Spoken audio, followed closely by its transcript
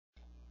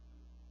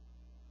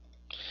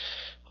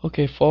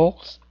Okay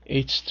folks,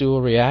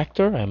 H2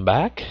 reactor, I'm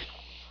back.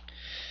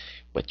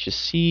 What you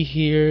see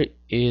here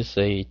is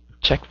a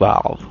check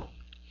valve,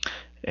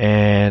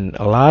 and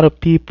a lot of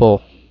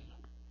people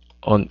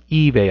on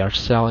eBay are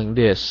selling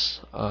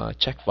this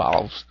check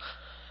valves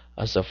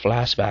as a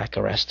flashback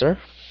arrestor.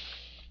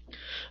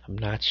 I'm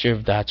not sure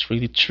if that's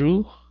really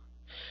true,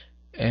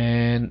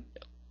 and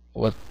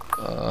what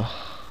uh,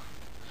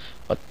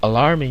 what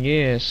alarming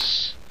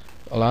is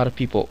a lot of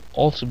people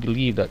also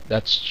believe that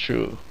that's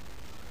true.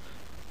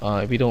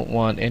 We don't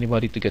want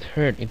anybody to get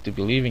hurt into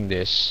believing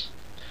this.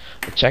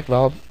 A check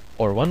valve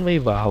or one-way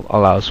valve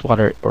allows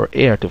water or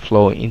air to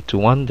flow into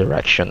one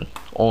direction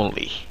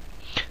only.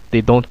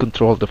 They don't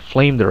control the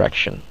flame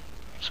direction.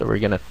 So we're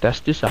gonna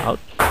test this out.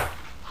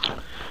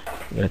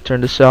 I'm gonna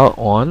turn the cell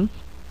on.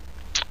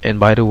 And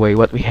by the way,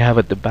 what we have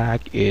at the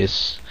back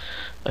is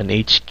an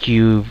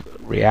HQ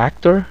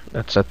reactor.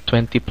 That's a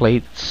 20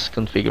 plates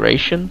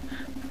configuration.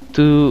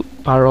 Two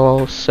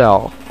parallel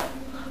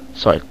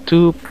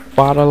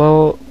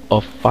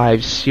of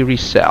 5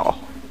 series cell.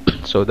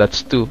 So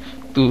that's two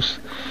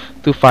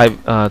five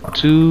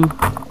two.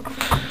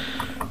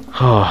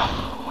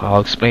 Oh,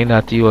 I'll explain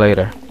that to you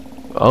later.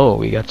 Oh,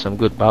 we got some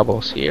good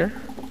bubbles here.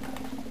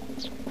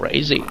 It's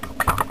crazy.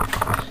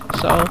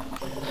 So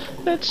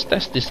let's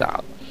test this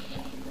out.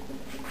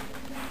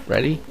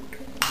 Ready?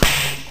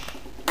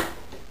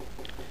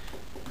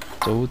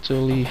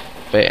 Totally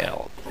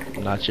failed.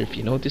 I'm not sure if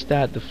you noticed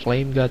that the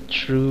flame got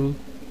through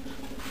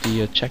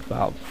the check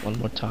valve. One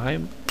more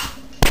time.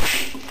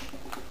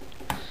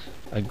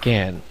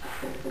 Again,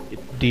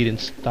 it didn't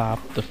stop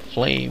the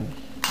flame.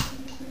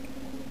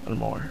 One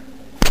more.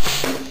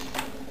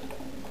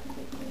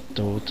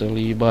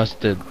 Totally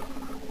busted.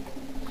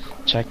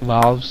 Check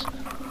valves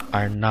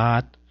are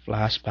not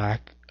flashback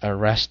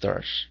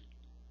arrestors.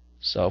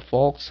 So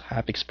folks,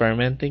 happy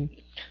experimenting.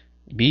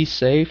 Be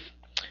safe.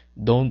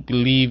 Don't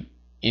believe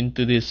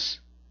into this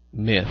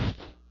myth.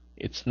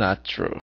 It's not true.